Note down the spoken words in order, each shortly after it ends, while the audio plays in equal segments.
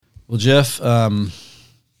Well, Jeff, we're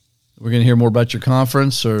going to hear more about your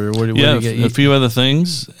conference, or what do you get? A few other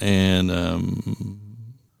things, and I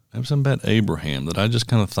have something about Abraham that I just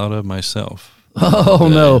kind of thought of myself. Oh,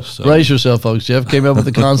 no. So. Brace yourself, folks. Jeff came up with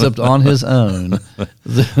the concept on his own.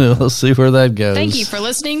 Let's see where that goes. Thank you for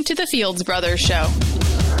listening to the Fields Brothers Show.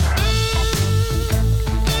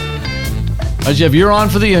 All right, Jeff, you're on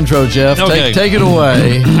for the intro, Jeff. Okay. Take it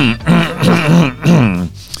away.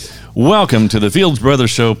 Welcome to the Fields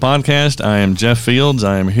Brothers Show podcast. I am Jeff Fields.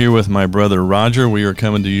 I am here with my brother Roger. We are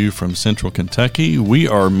coming to you from Central Kentucky. We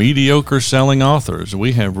are mediocre selling authors.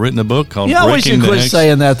 We have written a book called Breaking the Hex. Yeah, we should quit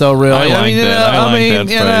saying that, though, really. I like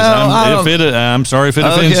that phrase. I'm sorry if it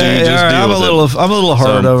offends you. Just deal with it. I'm a little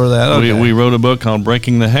hurt over that. Okay. We wrote a book called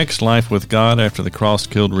Breaking the Hex, Life with God After the Cross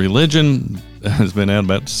Killed Religion. It's been out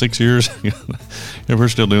about 6 years. If we're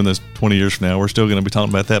still doing this 20 years from now, we're still going to be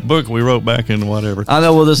talking about that book we wrote back in whatever. I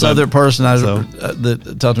know. Well, this other person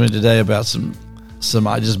that talked to me today about some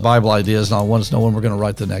just Bible ideas, and I wanted to know when we're going to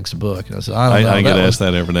write the next book. And I said, I don't know. I get asked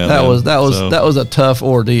that every now and then. That was a tough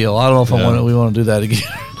ordeal. I don't know if we want to do that again.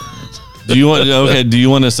 Do you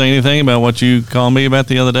want to say anything about what you called me about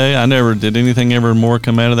the other day? I never did anything ever more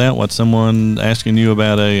come out of that. What, someone asking you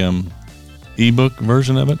about a ebook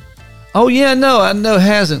version of it? Oh, yeah, no, it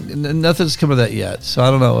hasn't. Nothing's come of that yet, so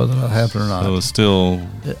I don't know whether it'll happen or not. So it's still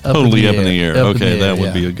totally up in the air. Okay, that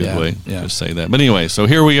would be a good way to say that. But anyway, so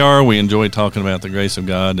here we are. We enjoy talking about the grace of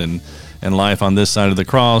God and life on this side of the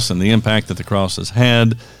cross and the impact that the cross has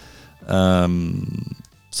had.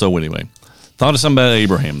 So anyway, thought of something about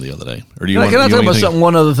Abraham the other day. Or do you Can I talk about something?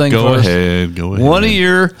 One other thing first? Go ahead. One of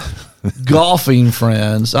your golfing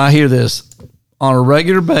friends, I hear this on a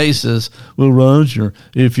regular basis. Well, Roger,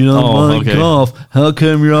 if you don't like golf, how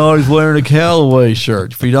come you're always wearing a Callaway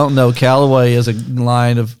shirt? If you don't know, Callaway is a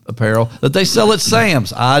line of apparel that they sell at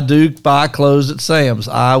Sam's. I do buy clothes at Sam's,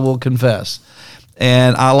 I will confess.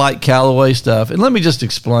 And I like Callaway stuff. And let me just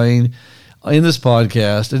explain in this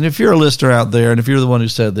podcast, and if you're a listener out there, and if you're the one who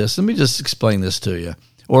said this, let me just explain this to you.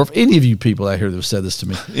 Or if any of you people out here that have said this to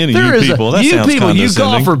me. You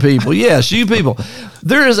golfer people. Yes, you people.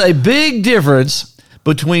 There is a big difference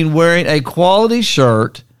between wearing a quality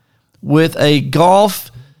shirt with a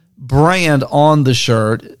golf brand on the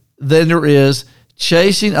shirt than there is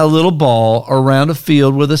chasing a little ball around a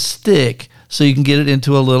field with a stick so you can get it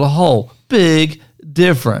into a little hole. Big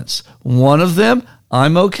difference. One of them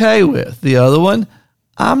I'm okay with. The other one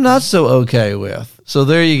I'm not so okay with. So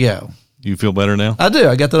there you go. You feel better now? I do.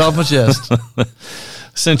 I got that off my chest.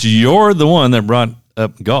 Since you're the one that brought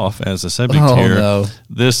up golf as a subject here, no.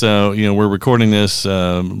 This, we're recording this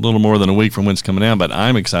a little more than a week from when it's coming out, but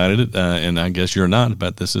I'm excited, and I guess you're not,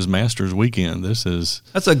 but this is Masters weekend. That's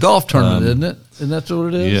a golf tournament, isn't it? Isn't that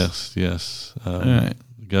what it is? Yes. All right.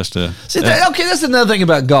 Augusta. See, that's another thing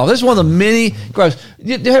about golf. This is one of the many. We call it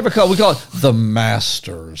the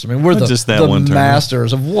Masters. I mean, we're the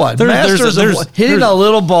Masters of what? Hitting a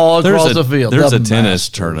little ball across the field. There's a tennis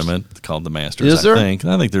tournament called the Masters. Is there? I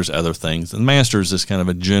think there's other things. The Masters is kind of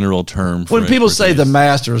a general term. When people say the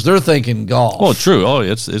Masters, they're thinking golf. Oh, true. Oh,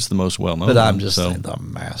 it's the most well known. But I'm just saying the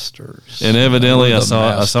Masters. And evidently, I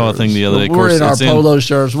saw a thing the other day. We're in our polo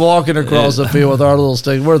shirts, walking across the field with our little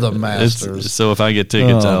sticks. We're the Masters. So if I get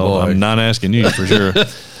tickets. I'm not asking you for sure.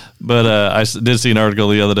 But I did see an article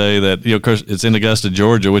the other day that, of course, it's in Augusta,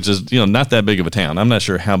 Georgia, which is, not that big of a town. I'm not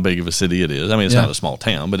sure how big of a city it is. I mean, it's not a small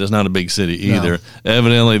town, but it's not a big city either. No.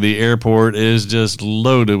 Evidently, the airport is just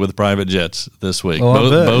loaded with private jets this week,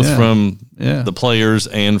 both from the players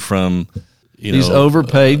and from these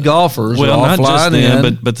overpaid golfers. Well, not just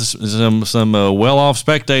them, but some well-off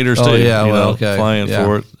spectators too. Flying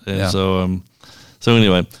for it. And so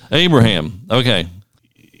anyway, Abraham. Okay.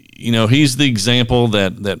 He's the example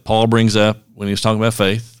that Paul brings up when he was talking about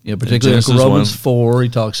faith. Yeah, particularly in Romans 4, he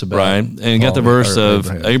talks about. Right, and got the verse of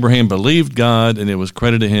Abraham believed God, and it was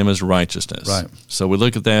credited him as righteousness. Right. So we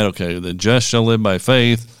look at that, okay, the just shall live by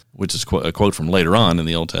faith, which is a quote from later on in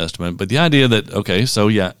the Old Testament. But the idea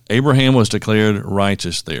that, Abraham was declared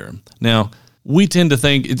righteous there. Now, we tend to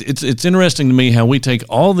think, it's interesting to me how we take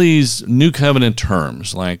all these new covenant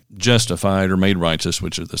terms like justified or made righteous,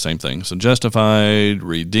 which are the same thing. So justified,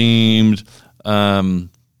 redeemed,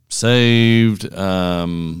 saved,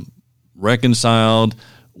 reconciled.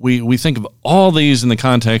 We think of all these in the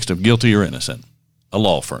context of guilty or innocent, a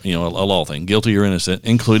law thing, guilty or innocent,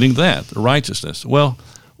 including that, the righteousness. Well,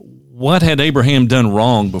 what had Abraham done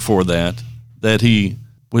wrong before that he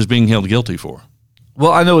was being held guilty for?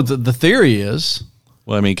 Well, I know what the theory is.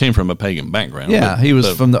 Well, I mean, he came from a pagan background. Yeah, he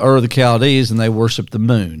was from the Ur of the Chaldees, and they worshiped the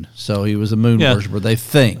moon. So he was a moon worshiper, they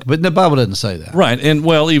think. But the Bible doesn't say that. Right. And,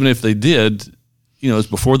 well, even if they did, it's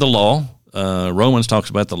before the law. Romans talks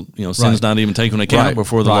about sin's not even taken into account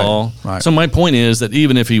before the law. Right. So my point is that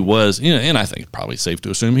even if he was, and I think it's probably safe to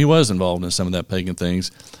assume he was involved in some of that pagan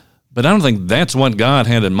things, but I don't think that's what God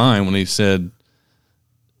had in mind when he said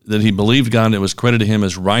that he believed God and it was credited to him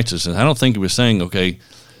as righteousness. I don't think he was saying, okay,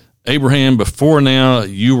 Abraham, before now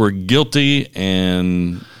you were guilty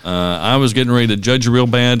and I was getting ready to judge you real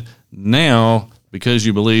bad. Now, because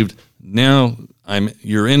you believed, now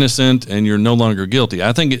you're innocent and you're no longer guilty.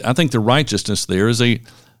 I think the righteousness there is a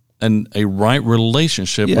right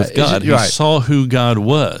relationship with God. He saw who God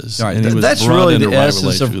was. Right. And he was that's brought really into the right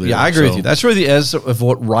essence of. relationship Yeah, I agree with you. That's really the essence of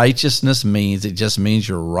what righteousness means. It just means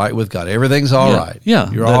you're right with God. Everything's all right.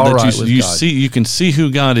 Yeah, you're all right with God. You can see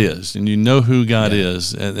who God is, and you know who God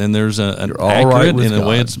is, and there's an accurate right with in a God.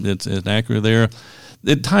 way. It's accurate there.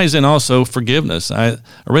 It ties in also forgiveness. I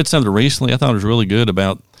read something recently. I thought it was really good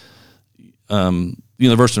about. The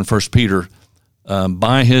verse in 1 Peter,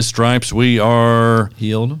 by his stripes we are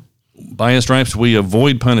healed. By his stripes we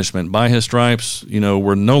avoid punishment. By his stripes,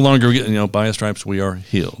 we're no longer, by his stripes we are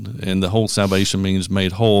healed. And the whole salvation means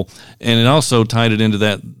made whole. And it also tied it into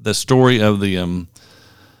the story of the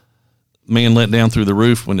man let down through the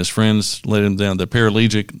roof when his friends let him down, the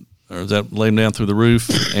paraplegic, laid him down through the roof,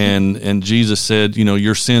 and Jesus said,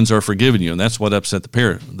 your sins are forgiven you. And that's what upset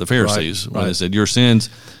the Pharisees when they said, your sins.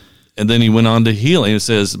 And then he went on to healing. It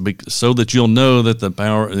says, so that you'll know that the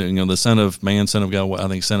power, the Son of Man, Son of God, I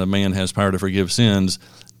think Son of Man has power to forgive sins,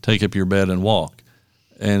 take up your bed and walk.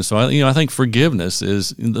 And so, I think forgiveness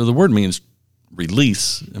is, the word means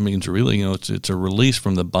release. It means really, it's a release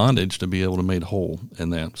from the bondage to be able to be made whole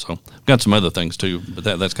in that. So I've got some other things too, but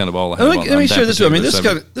that's kind of all I have. Let me share this.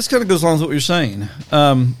 This kind of goes along with what you're saying.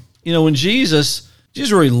 When Jesus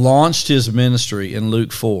really launched his ministry in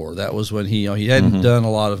Luke 4. That was when he hadn't done a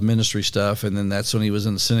lot of ministry stuff, and then that's when he was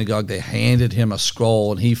in the synagogue. They handed him a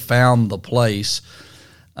scroll, and he found the place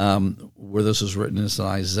where this was written in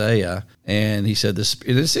Isaiah, and he said this.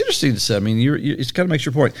 It's interesting to say. I mean, it kind of makes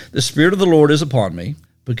your point. The Spirit of the Lord is upon me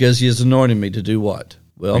because He has anointed me to do what?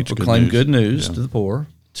 Well, proclaim good news to the poor.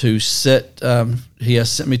 To set, He has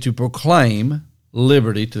sent me to proclaim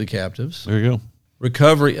liberty to the captives. There you go.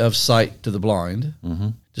 Recovery of sight to the blind,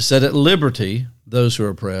 to set at liberty those who are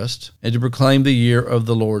oppressed, and to proclaim the year of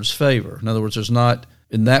the Lord's favor. In other words, there's not,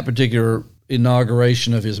 in that particular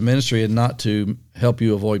inauguration of his ministry, and not to help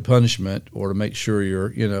you avoid punishment or to make sure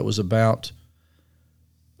it was about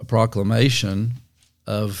a proclamation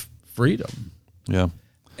of freedom. Yeah.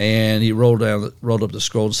 And he rolled up the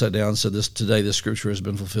scroll and sat down and said, today this scripture has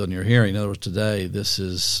been fulfilled in your hearing. In other words, today this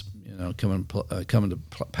is coming to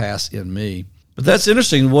pass in me. But that's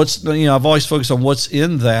interesting. I've always focused on what's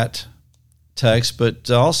in that text, but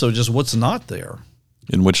also just what's not there.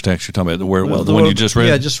 In which text you're talking about? The one you just read?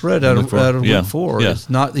 Yeah, I just read out of Luke 4. Yeah. It's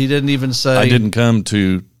not. He didn't even say. I didn't come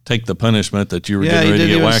to take the punishment that you were getting ready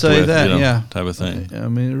to get whacked with. That, type of thing. I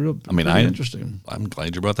mean, interesting. I'm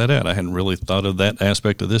glad you brought that out. I hadn't really thought of that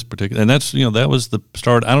aspect of this particular, and that's that was the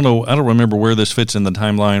start. I don't remember where this fits in the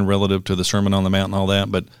timeline relative to the Sermon on the Mount and all that,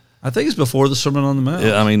 but. I think it's before the Sermon on the Mount.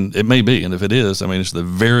 I mean, it may be, and if it is, it's the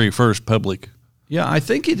very first public. Yeah, I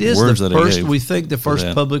think it is the first. We think the first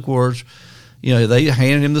public words. They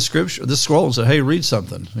handed him the scroll, and said, "Hey, read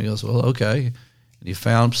something." He goes, "Well, okay." And he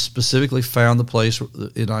specifically found the place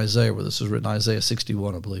in Isaiah where this was written, Isaiah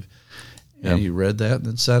 61, I believe. And he read that and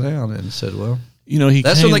then sat down and said, "Well."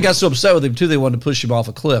 That's when they got so upset with him too. They wanted to push him off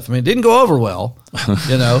a cliff. I mean, it didn't go over well,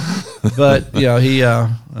 but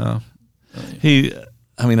he.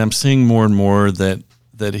 I'm seeing more and more that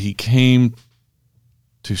he came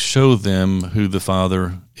to show them who the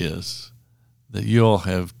Father is. That you all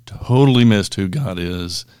have totally missed who God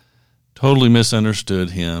is, totally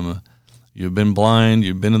misunderstood Him. You've been blind,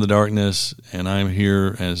 you've been in the darkness, and I'm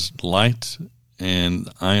here as light, and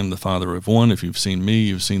I am the Father of one. If you've seen me,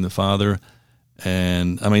 you've seen the Father.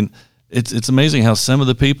 And, it's amazing how some of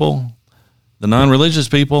the people, the non-religious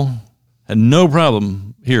people, had no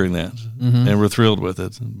problem hearing that and were thrilled with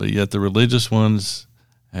it. But yet the religious ones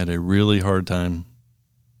had a really hard time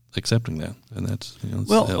accepting that. And that's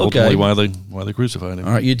ultimately why they crucified him.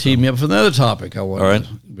 All right, you teed me up for another topic I want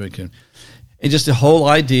to break in. And just the whole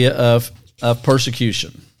idea of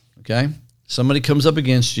persecution, okay? Somebody comes up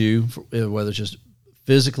against you, whether it's just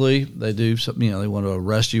physically, they do something, they want to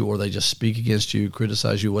arrest you, or they just speak against you,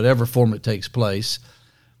 criticize you, whatever form it takes place.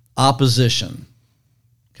 Opposition,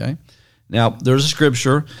 okay? Now, there's a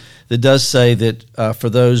scripture that does say that for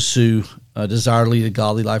those who desire to lead a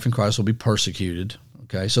godly life in Christ will be persecuted.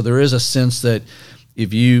 Okay, so there is a sense that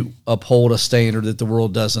if you uphold a standard that the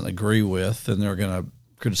world doesn't agree with, then they're going to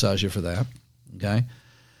criticize you for that. Okay,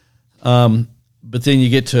 but then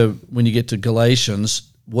when you get to Galatians,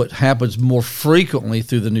 what happens more frequently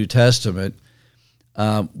through the New Testament,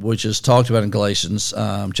 which is talked about in Galatians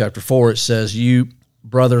chapter 4, it says, "You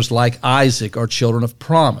brothers, like Isaac, are children of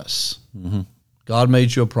promise." Mm-hmm. God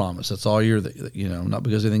made you a promise. That's all you're, not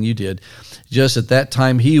because of anything you did. Just at that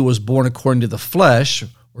time, he who was born according to the flesh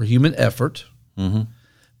or human effort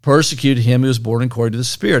persecuted him who was born according to the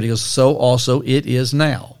Spirit. He goes, so also it is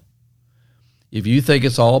now. If you think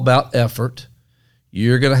it's all about effort,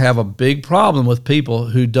 you're going to have a big problem with people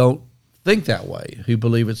who don't think that way, who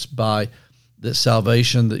believe it's by that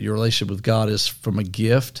salvation, that your relationship with God is from a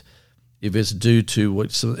gift. If it's due to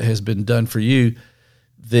what has been done for you,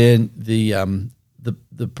 then the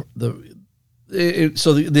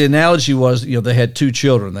analogy was, they had two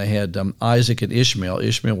children. They had Isaac and Ishmael.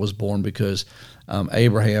 Ishmael was born because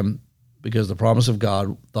Abraham, because the promise of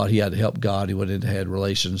God, thought he had to help God. He went in and had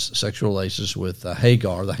sexual relations with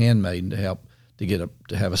Hagar, the handmaiden,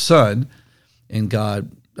 to have a son. And that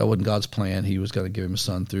wasn't God's plan. He was going to give him a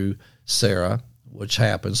son through Sarah, which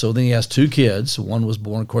happened. So then he has two kids. One was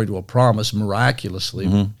born according to a promise, miraculously.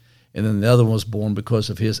 Mm-hmm. And then the other one was born because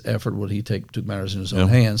of his effort. Would he took matters in his own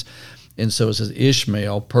hands? And so it says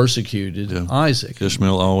Ishmael persecuted Isaac.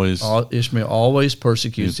 Ishmael always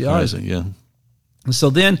persecutes the Isaac. Yeah. And so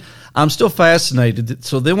then I'm still fascinated.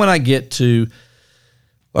 So then when I get to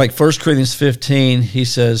like 1 Corinthians 15, he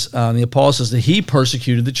says, the apostle says that he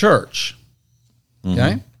persecuted the church.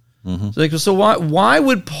 Okay? Mm-hmm. So why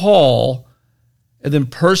would Paul and then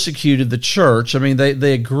persecuted the church? I mean,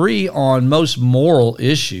 they agree on most moral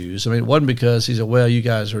issues. I mean, it wasn't because he said, well, you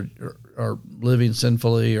guys are living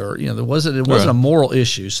sinfully, or, it wasn't a moral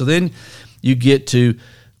issue. So then you get to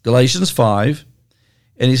Galatians 5,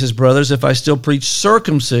 and he says, brothers, if I still preach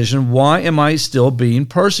circumcision, why am I still being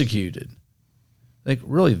persecuted? Like,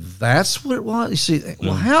 really, that's what it was? You see,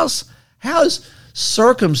 well, how is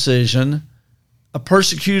circumcision a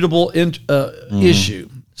persecutable issue?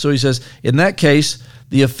 So he says, in that case,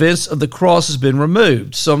 the offense of the cross has been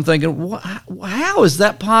removed. So I'm thinking, how is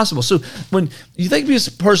that possible? So when you think he's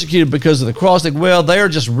persecuted because of the cross, they're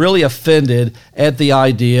just really offended at the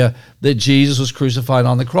idea that Jesus was crucified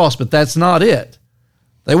on the cross. But that's not it.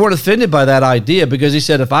 They weren't offended by that idea, because he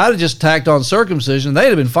said, if I had just tacked on circumcision, they'd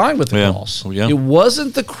have been fine with the cross. Yeah. It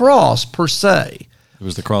wasn't the cross per se. It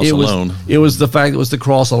was the cross alone. It was the fact that it was the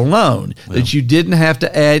cross alone, that you didn't have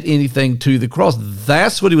to add anything to the cross.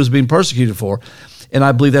 That's what he was being persecuted for. And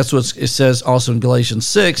I believe that's what it says also in Galatians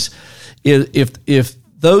 6. If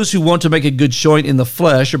those who want to make a good showing in the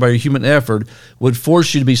flesh or by a human effort would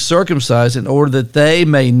force you to be circumcised in order that they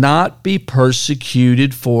may not be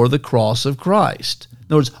persecuted for the cross of Christ.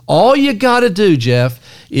 In other words, all you got to do, Jeff,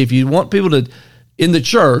 if you want people in the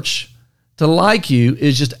church to like you,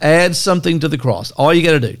 is just add something to the cross. All you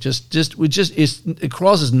got to do, the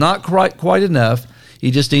cross is not quite enough.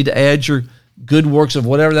 You just need to add your good works of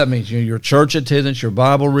whatever that means. Your church attendance, your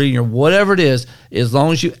Bible reading, or whatever it is. As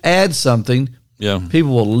long as you add something,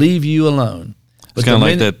 people will leave you alone. It's kind of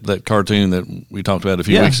like that cartoon that we talked about a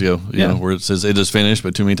few weeks ago, where it says it is finished,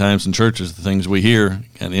 but too many times in churches, the things we hear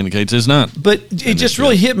kind of indicates it's not. But it just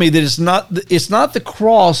really hit me that it's not the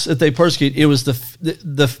cross that they persecute. It was the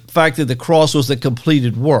fact that the cross was the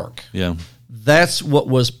completed work. Yeah. That's what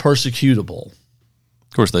was persecutable.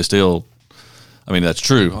 Of course, they still, I mean, that's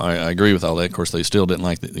true. I agree with all that. Of course, they still didn't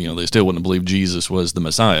like they still wouldn't believe Jesus was the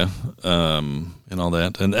Messiah, and all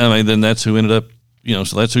that. And I mean, then that's who ended up,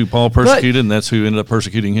 so that's who Paul persecuted, and that's who ended up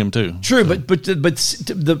persecuting him too. True, so. but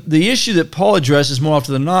the issue that Paul addresses more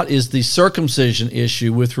often than not is the circumcision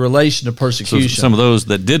issue with relation to persecution. So some of those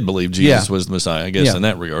that did believe Jesus was the Messiah, I guess, in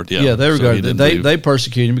that regard, they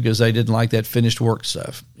persecuted him because they didn't like that finished work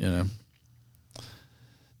stuff.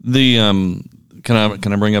 The can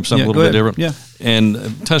I bring up something a little bit different? Yeah,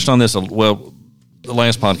 and touched on this. Well, the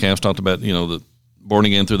last podcast talked about the born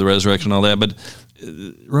again through the resurrection and all that, but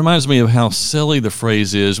it reminds me of how silly the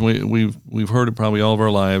phrase is. We've heard it probably all of our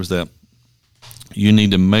lives, that you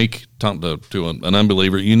need to talk to an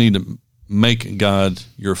unbeliever, you need to make God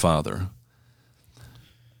your father.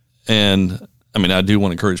 And I mean, I do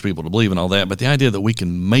want to encourage people to believe in all that, but the idea that we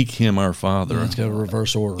can make him our father. It's got a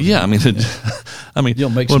reverse order. Yeah, I mean, you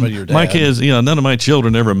don't make somebody your dad. My kids, none of my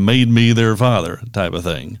children ever made me their father, type of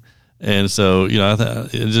thing. And so,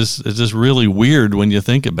 it's just really weird when you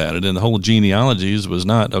think about it. And the whole genealogies was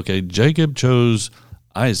not, okay, Jacob chose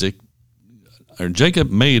Isaac, or Jacob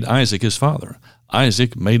made Isaac his father.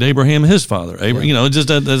 Isaac made Abraham his father.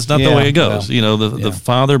 That's not the way it goes. The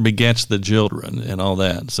father begets the children and all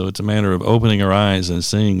that. So it's a matter of opening our eyes and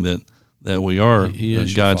seeing that we are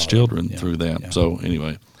God's children through that. Yeah. So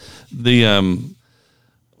anyway,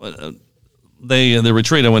 the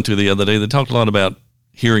retreat I went to the other day, they talked a lot about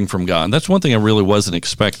hearing from God. And that's one thing I really wasn't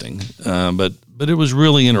expecting, but it was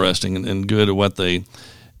really interesting and good at what and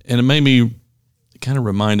it made me, kind of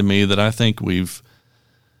reminded me that I think we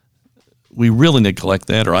really neglect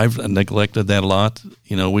that, or I've neglected that a lot.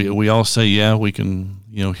 We all say, yeah, we can,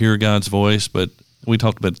 hear God's voice, but we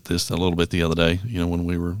talked about this a little bit the other day, when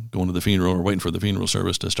we were going to the funeral or waiting for the funeral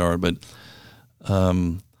service to start. But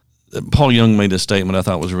Paul Young made a statement I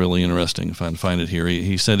thought was really interesting, if I can find it here.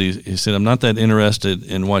 He said, I'm not that interested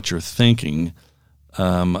in what you're thinking.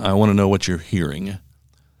 I want to know what you're hearing.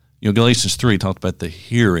 Galatians 3 talked about the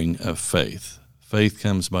hearing of faith. Faith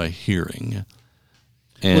comes by hearing.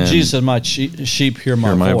 And Jesus said, my sheep hear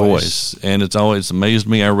my voice. And it's always amazed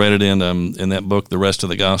me. I read it in that book, The Rest of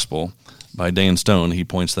the Gospel, by Dan Stone. He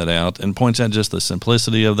points that out and points out just the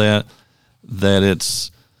simplicity of that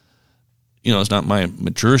it's, it's not my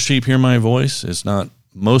mature sheep hear my voice. It's not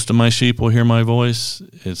most of my sheep will hear my voice.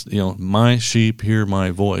 It's, my sheep hear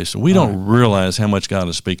my voice. We don't realize how much God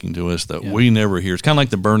is speaking to us that we never hear. It's kind of like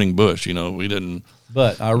the burning bush, we didn't.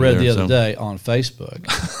 But I read the other day on Facebook,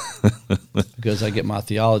 because I get my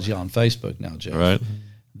theology on Facebook now, Jeff. Right.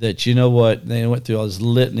 That, they went through all this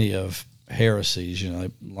litany of heresies, they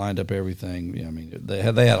lined up everything. They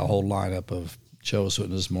had a whole lineup of Jehovah's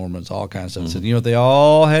Witnesses, Mormons, all kinds of stuff. Mm-hmm. What they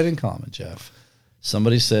all had in common, Jeff?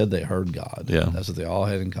 Somebody said they heard God. Yeah. That's what they all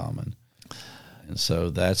had in common. And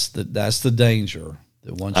so that's the danger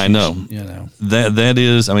that once I know. That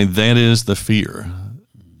is the fear.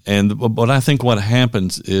 But I think what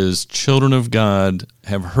happens is children of God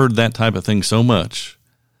have heard that type of thing so much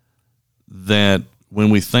that when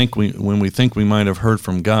we think we might have heard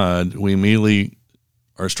from God, we immediately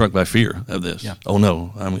are struck by fear of this. Yeah. Oh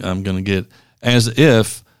no, I'm going to get, as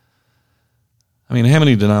if, how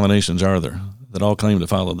many denominations are there that all claim to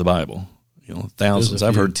follow the Bible? Thousands.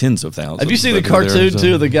 I've heard tens of thousands. Have you seen the cartoon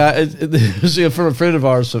too? The guy from a friend of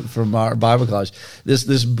ours from our Bible college.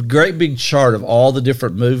 This great big chart of all the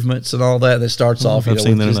different movements and all that. That starts off. I've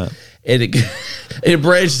seen that. And it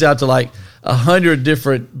branches out to like 100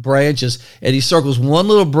 different branches. And he circles one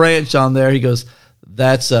little branch on there. He goes,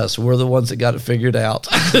 "That's us. We're the ones that got it figured out."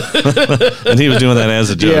 And he was doing that as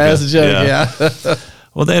a joke. Yeah, as a joke. Yeah.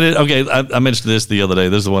 Well, that is okay. I mentioned this the other day.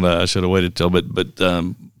 This is the one I should have waited till, but.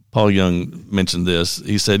 Paul Young mentioned this.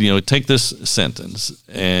 He said, take this sentence,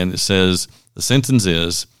 and it says, the sentence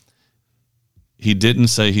is, he didn't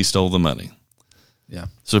say he stole the money. Yeah.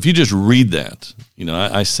 So if you just read that,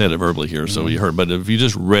 I said it verbally here, so you heard, but if you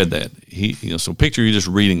just read that, so picture you just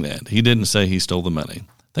reading that. He didn't say he stole the money.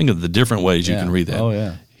 Think of the different ways you can read that. Oh,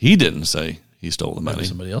 yeah. He didn't say he stole the money. Maybe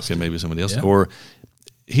somebody else. Okay, maybe somebody else. Yeah. Or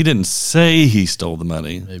he didn't say he stole the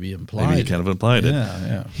money. Maybe implied. Maybe he kind of implied it.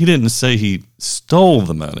 Yeah. He didn't say he stole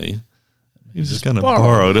the money. He just kind of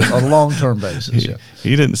borrowed it on a long-term basis.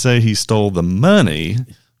 He didn't say he stole the money.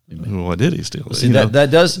 What did he steal? See,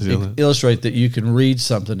 that does illustrate that you can read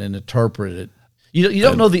something and interpret it. You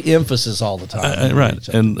don't know the emphasis all the time. Right.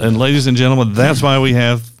 And ladies and gentlemen, that's why we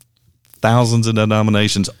have thousands of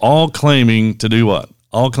denominations all claiming to do what?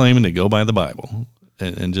 All claiming to go by the Bible.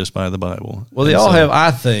 And just by the Bible. Well, they all have, I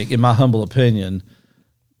think, in my humble opinion,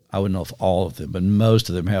 I wouldn't know if all of them, but most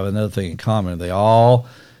of them have another thing in common. They all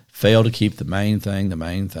fail to keep the main thing the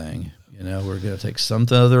main thing. We're going to take some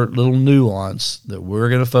other little nuance that we're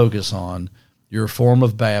going to focus on, your form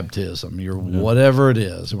of baptism, your whatever it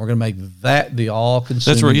is, and we're going to make that the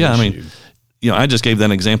all-consuming issue. I just gave that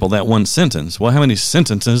example, that one sentence. Well, how many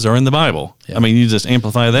sentences are in the Bible? Yeah. You just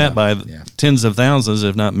amplify that by tens of thousands,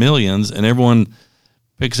 if not millions, and everyone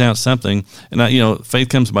picks out something, and faith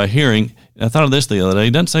comes by hearing. And I thought of this the other day.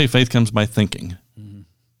 It doesn't say faith comes by thinking. Mm-hmm.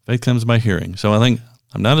 Faith comes by hearing. So I think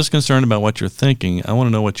I'm not as concerned about what you're thinking. I want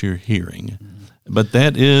to know what you're hearing. Mm-hmm. But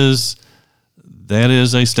that is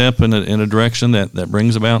a step in a direction that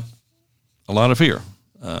brings about a lot of fear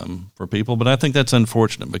for people. But I think that's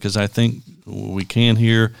unfortunate, because I think we can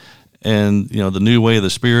hear, and the new way of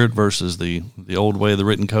the Spirit versus the old way of the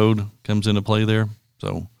written code comes into play there.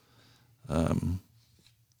 So.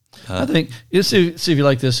 I think, see if you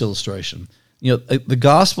like this illustration. The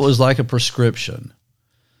gospel is like a prescription.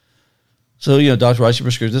 So, Dr. writes your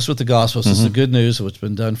prescription. This is what the gospel is. This is the good news of what's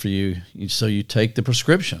been done for you. So you take the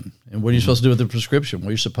prescription. And what are you supposed to do with the prescription?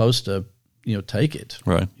 Well, you're supposed to, take it.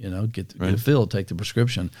 Right. Get it filled, take the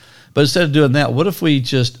prescription. But instead of doing that, what if we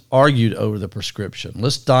just argued over the prescription?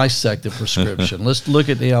 Let's dissect the prescription. Let's look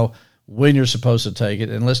at, when you're supposed to take it,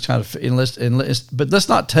 and let's try to, but let's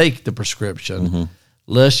not take the prescription. Mm-hmm.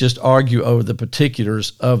 Let's just argue over the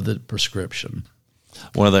particulars of the prescription.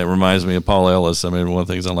 One of that reminds me of Paul Ellis. One of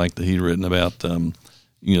the things I like that he'd written about,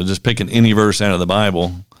 just picking any verse out of the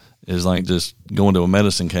Bible is like just going to a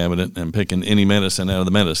medicine cabinet and picking any medicine out of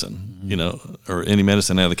the medicine, or any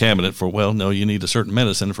medicine out of the cabinet for, well, no, you need a certain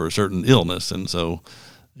medicine for a certain illness. And so,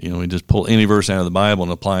 we just pull any verse out of the Bible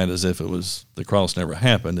and apply it as if it was the cross never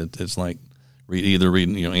happened. It's like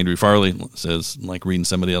reading, Andrew Farley says, like reading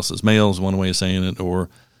somebody else's mail is one way of saying it, or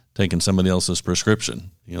taking somebody else's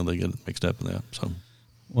prescription. They get mixed up in that. So,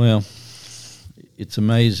 well, it's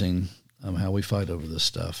amazing how we fight over this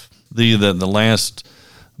stuff. The last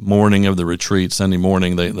morning of the retreat, Sunday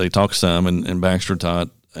morning, they talked some, and Baxter taught,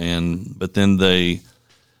 but then they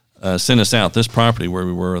sent us out. This property where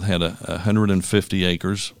we were had 150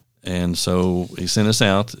 acres, and so he sent us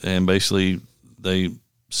out, and basically they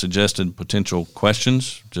suggested potential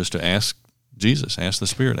questions just to ask Jesus, ask the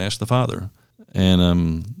Spirit, ask the Father,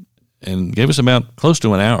 and gave us about close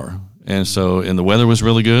to an hour. And so, and the weather was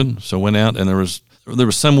really good, so went out, and there was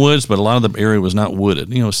some woods, but a lot of the area was not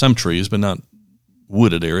wooded. Some trees, but not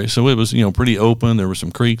wooded area. So it was, pretty open. There were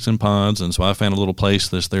some creeks and ponds, and so I found a little place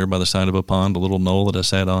that's there by the side of a pond, a little knoll that I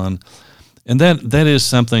sat on. And that is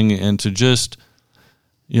something, and to just,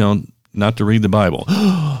 not to read the Bible,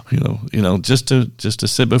 just to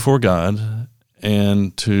sit before God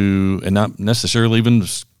and not necessarily even,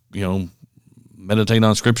 meditate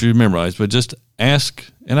on scripture you memorize, but just ask,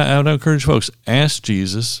 and I would encourage folks, ask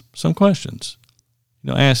Jesus some questions.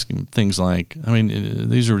 Ask him things like,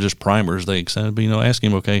 these are just primers they accept, but, ask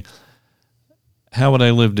him, okay, how would I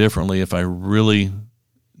live differently if I really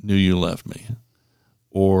knew you loved me?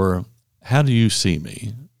 Or how do you see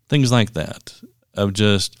me? Things like that, of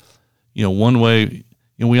just, one way,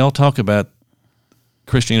 we all talk about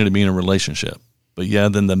Christianity being a relationship, but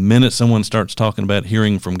then the minute someone starts talking about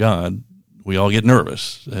hearing from God, we all get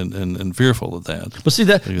nervous and fearful of that. But see,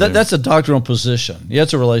 that's a doctrinal position. Yeah,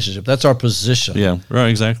 it's a relationship. That's our position. Yeah, right,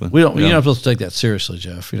 exactly. You're not supposed to take that seriously,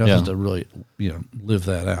 Jeff. You're not supposed to really, live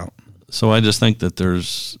that out. So I just think that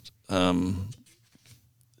there's, God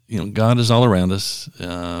is all around us.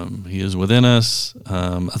 He is within us.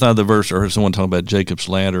 I thought the verse, or someone talking about Jacob's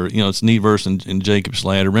ladder. It's a neat verse in Jacob's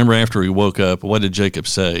ladder. Remember, after he woke up, what did Jacob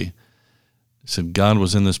say? He said, God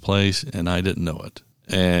was in this place, and I didn't know it.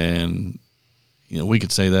 And we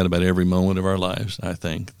could say that about every moment of our lives. I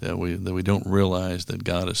think that we don't realize that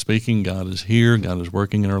God is speaking, God is here, God is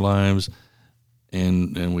working in our lives,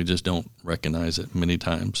 and we just don't recognize it many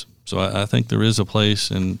times. So I think there is a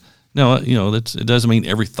place, and no, it doesn't mean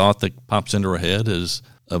every thought that pops into our head is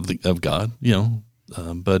of God,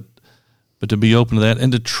 but to be open to that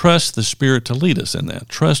and to trust the Spirit to lead us in that.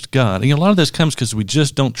 Trust God. And a lot of this comes because we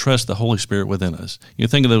just don't trust the Holy Spirit within us.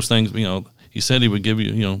 Think of those things, He said he would give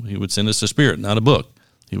you, he would send us a spirit, not a book.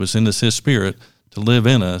 He would send us his Spirit to live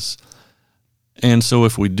in us. And so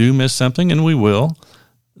if we do miss something, and we will,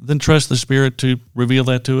 then trust the Spirit to reveal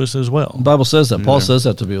that to us as well. The Bible says that. Paul says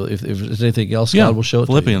that to be, if there's anything else, God will show it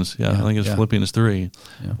Philippians, to you. I think it's Philippians 3.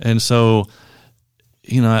 Yeah. And so,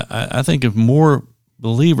 I think if more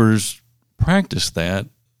believers practice that,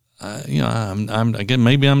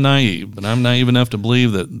 maybe I'm naive, but I'm naive enough to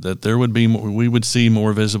believe that there would be more, we would see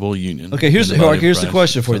more visible union. Okay, here's the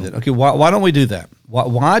question for you then. Okay, why don't we do that?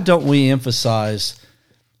 Why don't we emphasize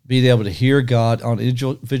being able to hear God on an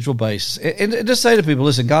individual basis and just say to people,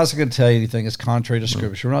 listen, God's not going to tell you anything that's contrary to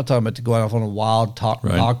Scripture. We're not talking about to go off on a wild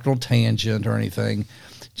doctrinal tangent or anything.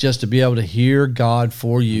 Just to be able to hear God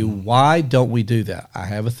for you. Why don't we do that? I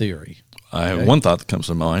have a theory. I have one thought that comes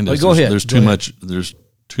to mind. Go ahead. There's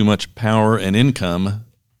too much power and income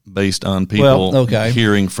based on people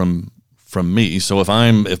hearing from me. So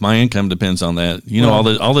if my income depends on that,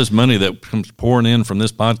 all this money that comes pouring in from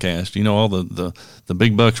this podcast, all the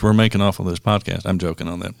big bucks we're making off of this podcast. I'm joking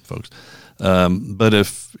on that, folks. But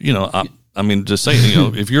if just say,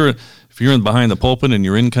 if you're behind the pulpit and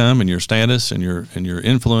your income and your status and your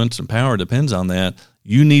influence and power depends on that,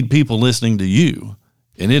 you need people listening to you,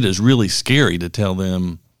 and it is really scary to tell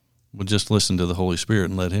them, well, just listen to the Holy Spirit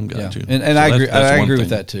and let Him guide you. And I agree. I agree with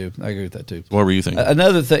that too. What were you thinking?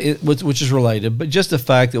 Another thing, which is related, but just the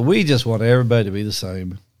fact that we just want everybody to be the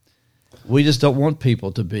same. We just don't want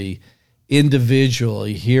people to be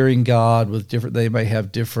individually hearing God with different. They may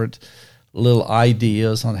have different little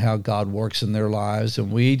ideas on how God works in their lives,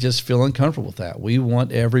 and we just feel uncomfortable with that. We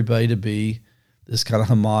want everybody to be this kind of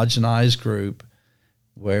homogenized group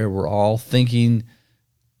where we're all thinking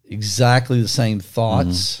exactly the same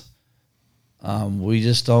thoughts. Mm-hmm. We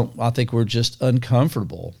just don't. I think we're just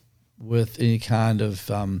uncomfortable with any kind of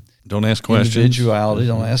don't ask questions. Individuality.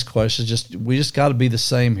 Don't ask questions. We just got to be the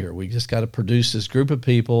same here. We just got to produce this group of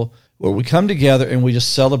people where we come together and we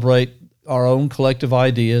just celebrate our own collective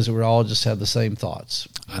ideas. And we all just have the same thoughts.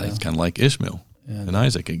 I think it's kind of like Ishmael and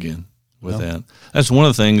Isaac again. with that. That's one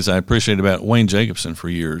of the things I appreciate about Wayne Jacobson for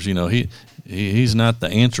years. You know, he's not the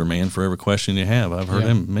answer man for every question you have. I've heard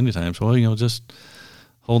him many times. Well, you know, just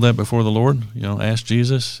hold that before the Lord. You know, ask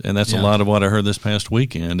Jesus, and that's a lot of what I heard this past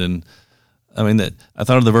weekend. And I mean, that I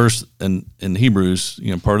thought of the verse in Hebrews,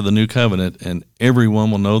 you know, part of the new covenant, and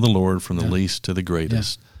everyone will know the Lord from the least to the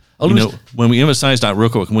greatest. Yeah. You know, when we emphasize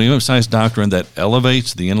doctrine, that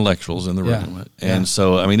elevates the intellectuals in the room. And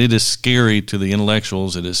so, I mean, it is scary to the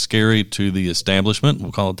intellectuals. It is scary to the establishment.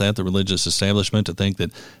 We'll call it that, the religious establishment, to think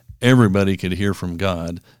that everybody could hear from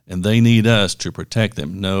God, and they need us to protect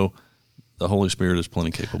them. No, the Holy Spirit is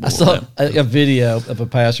plenty capable of that. I saw a video of a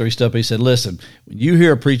pastor. He said, listen, when you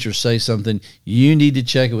hear a preacher say something, you need to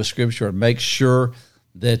check it with Scripture and make sure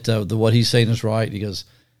that what he's saying is right. He goes,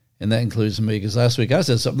 and that includes me, because last week I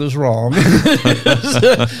said something that was wrong. And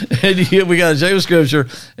we got to check with Scripture,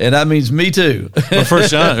 and that means me too. Well,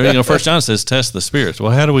 First John says, test the spirits.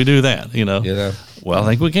 Well, how do we do that? You know? Well, I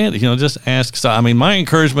think we can. You know, just ask. So, I mean, my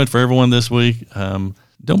encouragement for everyone this week: don't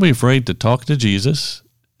be afraid to talk to Jesus,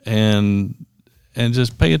 and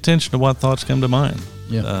just pay attention to what thoughts come to mind.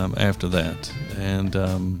 After that, and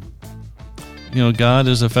you know, God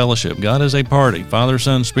is a fellowship. God is a party. Father,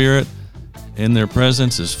 Son, Spirit. In their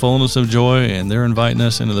presence is fullness of joy, and they're inviting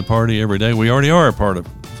us into the party every day. We already are a part of the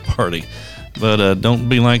party, but don't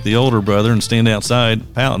be like the older brother and stand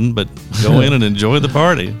outside pouting, but go in and enjoy the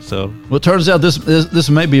party. So, well, it turns out this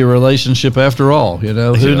may be a relationship after all. You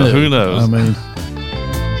know, who knows? Who knows? I mean.